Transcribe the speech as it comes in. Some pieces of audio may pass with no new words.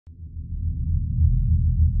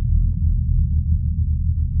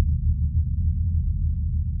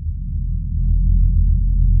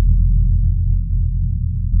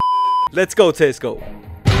Let's go CS:GO.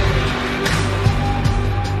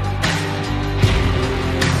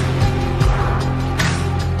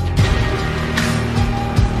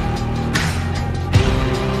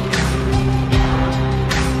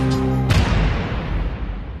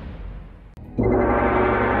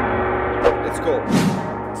 Let's go.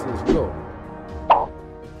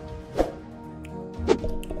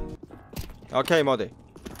 Okay, mode.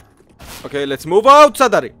 Okay, let's move out,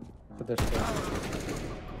 Sadari.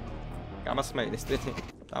 გამასმეილის ტიტი.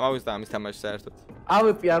 დამავიზდა ამის თამაში საერთოდ.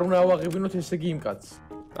 ავეპი არ უნდა ავაღებინოთ ესე იგი იმ კაცს.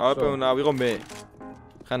 ავეპი უნდა ავიღო მე.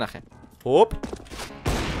 ხანახე. ჰოპ.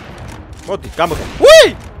 მოდი, გამოგე.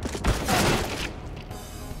 უი!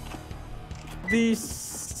 This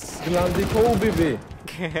glandi kobibi.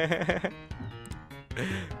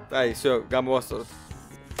 აი, всё, გამოვასწოროთ.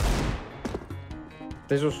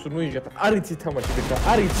 დეზოს ნუიღებ. არიცი თამაში ბეჭდა,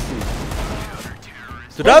 არიცი.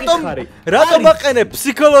 რატომ აყენებ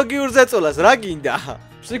ფსიქოლოგიურ ზეწოლას? რა გინდა?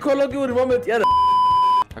 ფსიქოლოგიური მომენტი არა.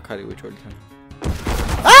 აქ არის უჩვენთან.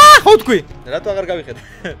 ხო თქვი? რატო აღარ გავიხედე?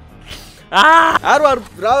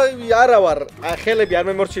 არა ვარ. ხელები არ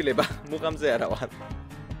მემორჩილება. მუღამზე არა ვარ.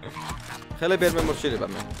 ხელები არ მემორჩილება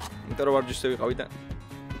მე. იმიტომ რომ ვარჯიშზე ვიყავი და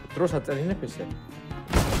დროს აწერინებ ესე.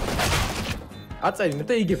 აწერინებ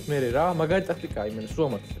და იგებ მე რა, მაგარი ტაქტიკაა იმენ სულ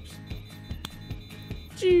ამართებს.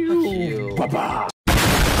 ჭიუ. ბაბა.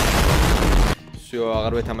 всё,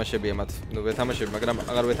 აღარ ვეთამაშები ამათ. ნუ ვეთამაშები, მაგრამ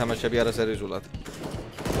აღარ ვეთამაშები არასერიოზულად.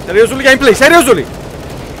 სერიოზული გეიმპლეი, სერიოზული.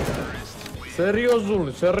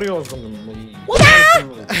 სერიოზული.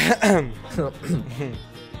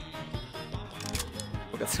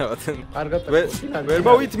 მოგაცრავად. ვერ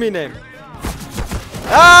მოვითმინე.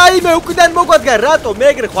 აი, მე უკიდან მოგვადგა, რატო? მე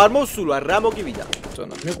ეგრე ხარ მოსულა, რა მოგივიდა?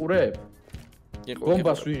 წონა. მიყურებ?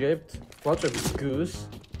 ბომბას ვიღებთ, ვაწვევით გს.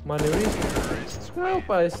 მანევრი.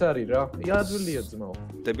 ოპა ეს არის რა. იადვილია ძმაო.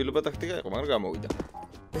 დებილობა ტაქტიკა იყო, მაგრამ გამოვიდა.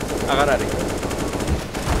 აღარ არის.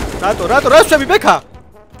 რატო რა შევი ბექა?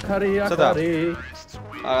 ქარია.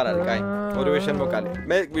 აღარ არის, კაი. ორივე შენ მოკალი.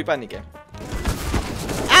 მე ვიპანიკე.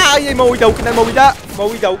 აი, მოვიდა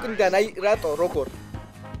უკიდან, აი, რატო, როგორ?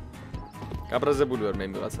 გაბრაზებული ვარ მე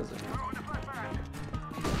იმ რაღაცაზე.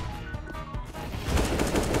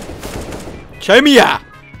 ჩემია.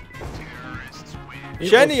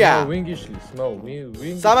 შენია. ვინგიშლის,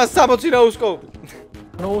 ვინგ. 360 ნოუსკოპი.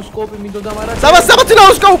 ნოუსკოპი მინდოდა მაგრამ 360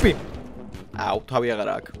 ნოუსკოპი. აუ, თავი აღარ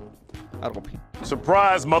აქვს. არ ყოფილი.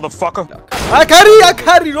 Surprise motherfucker. აქ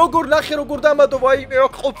არის, როგორ ნახე, როგორ დამატო, ვაი, მე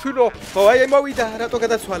აქ ყოფილო. ვაი, მოვიდა, რატო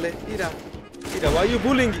გადაცვალე? ირა, why you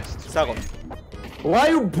bullying? საღო. Why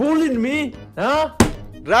you bullying me?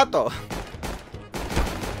 რატო?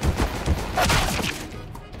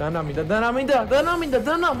 დანამინდა.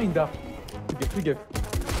 გიგებ.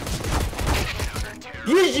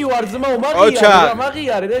 იჟი ვარ ძმაო,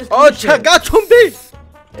 მაგიარე, ეს. ოჩა, გაჩუმდი.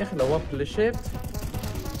 ეხლა ვაფლეშებთ.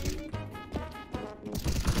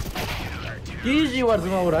 იჟი ვარ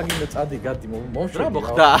ძმაო, რა გინდა წადი გადი მომშვიდი. რა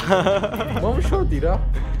მოხდა? მომშვიდი რა.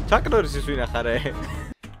 ჩაკნორის ის ვინ ახარე?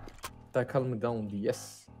 და calm down.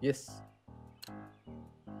 Yes.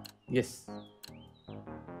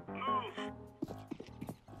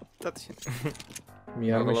 Tati.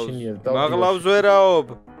 Mi ar mașinier. Maglauz veraob.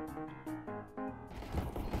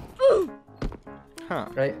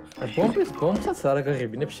 Ai bombes să arăgă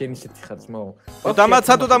rebine pe șeni șeti xar zmao. O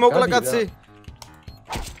damațatu da mocla kați.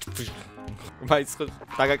 Mai scos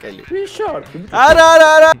tagakeli. Short.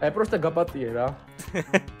 Ara. Ai просто gapatie ra.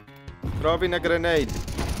 Robin a grenade.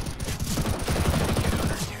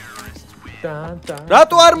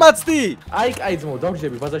 რატო არ მაცდი? აი ძმო,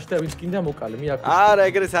 დავშები ბაზარში და ვინც კიდე მოკალე, მე აქ. არა,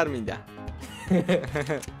 ეგრეს არ მინდა.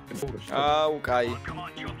 აუ, კაი.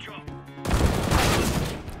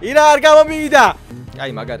 ირა არ გამომივიდა.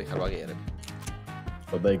 აი, მაგარი ხარ ვაღიარებ.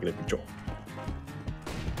 ხო დაიგრე ბიჭო.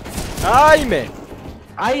 აი მე.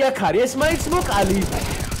 აი აქ არის, ეს მაინც მოკალი.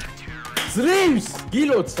 ზრიმს,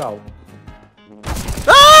 გილოცავ.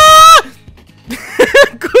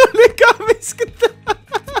 გული გამისკდა.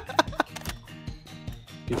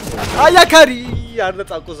 აი აქ არის, არ და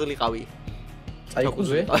წავკუზლიყავი.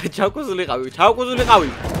 ჩავკუზლიყავი.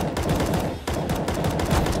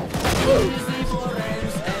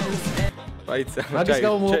 რაიცა. მაგის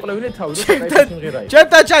გამო მოვაკლევინე თავი, რომ კაი სიმღერაა.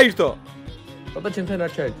 ჩემთან ჩაირთო. ხოდა ჩემთან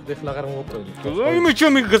არ ჩაირთო, ეხლა აღარ მოვაკლევინე. იმის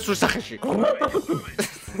ჩემი გასულ სახეში.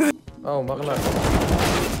 აუ, მაღლა.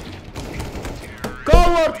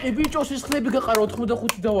 გავარტყი ბიჭო, სისხლები გაყარა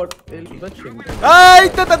 85 დავარტყი და ჩემი. აი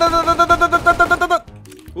და.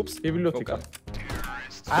 Ups, ბიბლიოთეკა.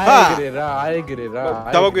 აიგრე რა.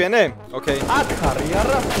 დავაგვიანე? ოკეი. აქ არის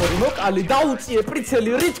არასორი მოკალი, დაუწიე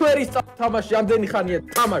პრიცელი, რითვერის თამაში ამდენი ხანია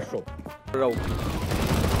თამაშობ. რა.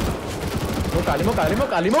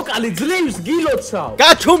 მოკალი ძლივს გილოცავ.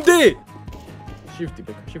 გაჩუმდი. Shift-ი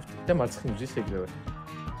ბეკა, shift-ი და მარცხნივზის ეგრევე.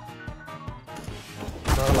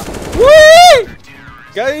 უი!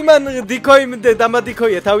 გაიმან დიქოიმდე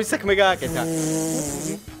დამადიქოია თავის საქმე გააკეთა.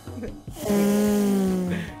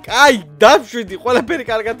 კაი, დავშვიდი, ყველაფერი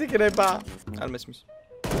კარგად იქნება. არ მესმის.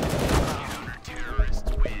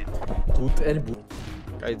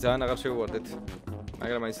 კაი, ძალიან აღარ შევუვარდეთ.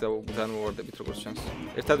 მაგრამ მაინც ძალიან მოვარდებით როგორც ჩანს.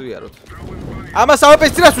 ერთად ვიაროთ. ამას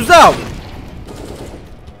ავეპესტრას უზავ.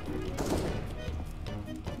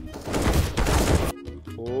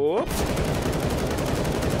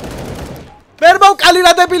 ვერ მოვკალი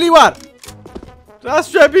რა დებილი ვარ. რას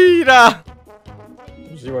შვები რა?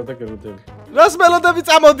 ჟივარ და გერუდები. რას მელოდები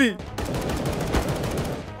წამოდი?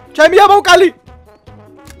 ჩემია მოვკალი.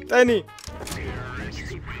 ტენი.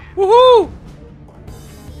 უჰუ.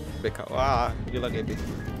 ბეკა, ვა, ილაგები.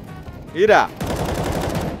 ირა.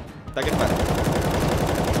 დაგეხმარე.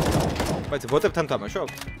 բայց ბოტებთან თამაშობ?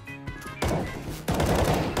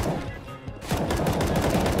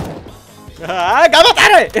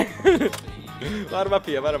 გამატარე! ვარ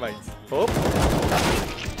მაფია, მაგრამ მაინც. ჰოპ.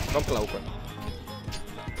 მომკლა უკვე.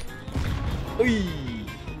 უი.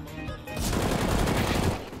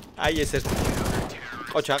 აი ეს ერთი.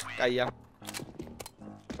 ყოჩაკ, კაია.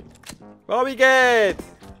 მოვიგეთ!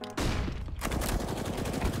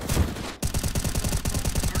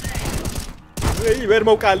 ეი, ვერ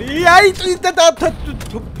მოვკალი. აი, და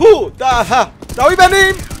ფუ, და დავიბანი.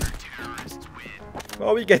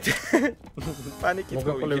 მოვიგეთ. პანიკით მოვიგეთ.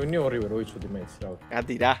 მოგეყოლებინი ორივე რო იცოდი მეც რა.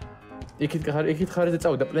 გადი რა. იქით ხარ და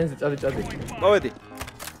წავიდა პლენზე წადი. მოვედი.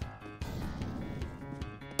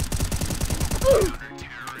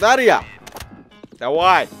 დარია.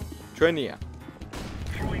 დავაი. ჩვენია.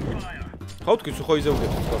 ხო თქვი ხო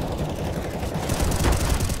იზევდეთ ხო.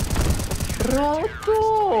 რატო?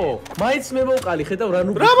 მაინც მე მოვყალი, ხედავ რა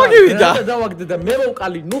ნუბი. რა მოგივიდა? და დავაგდე და მე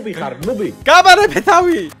მოვყალი, ნუბი ხარ, ნუბი. გამარებე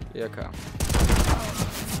თავი. იაკა.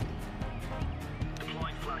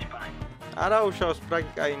 არა უშავს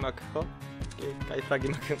ფრაგი კაი მაქვს, ხო? კი, კაი ფრაგი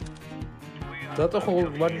მაქვს. ზატო ხო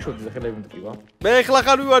ვარჯიშობდი და ხელები მტკივა. მე ახლა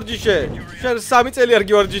ხარ ვივარჯიშე. შენ 3 წელი არ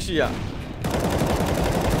გივარჯიშია.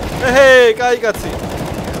 ეჰე, კაი კაცი.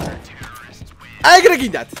 აი ეგრე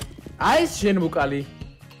გინდათ. აი ეს შენ მოკალი.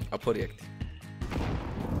 აპორიექტი.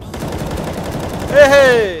 ეჰე,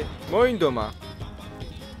 მოინდომა.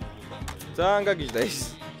 ძალიან გაგიჟდა ის.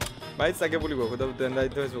 მაინც აგებული გვაქვს და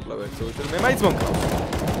დაიდოს მოკლავ ერთო. მე მაინც მომკლავს.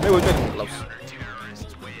 მე ვიტყვი მომკლავს.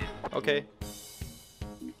 ოკეი.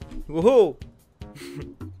 უჰუ.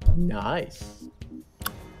 Nice.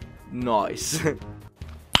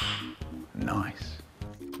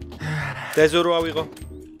 დეზორო ავიღო.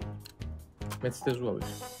 მეც დეზო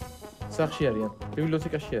ავიღე. სახში არიან,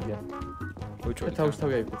 ბიბლიოთეკაში არიან. უჩვენე.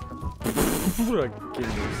 თავისთავი აიფეთ. რა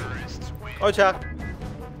გინდის? ოჩა.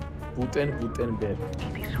 ბუტენ ბერ.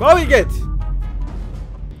 მოვიგეთ.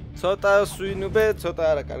 ცოტა სვინუბე, ცოტა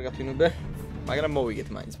არა კარგად ვინუბე, მაგრამ მოვიგეთ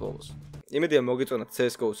მაინც ბოლოს. იმედია მოგიწონათ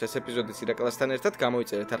CS:GO-ს ეს ეპიზოდი სირაკლასთან ერთად,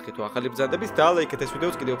 გამოიწერეთ არხი თუ ახალი ბრძანდებით, დაალაიქეთ ეს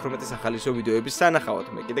ვიდეოც კიდევ უფრო მეტი სახალისო ვიდეოების სანახავად.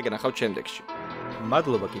 მე კიდე გენახავთ შემდეგში.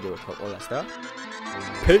 მადლობა კიდევ ერთხელ ყველას და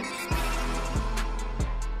Peace.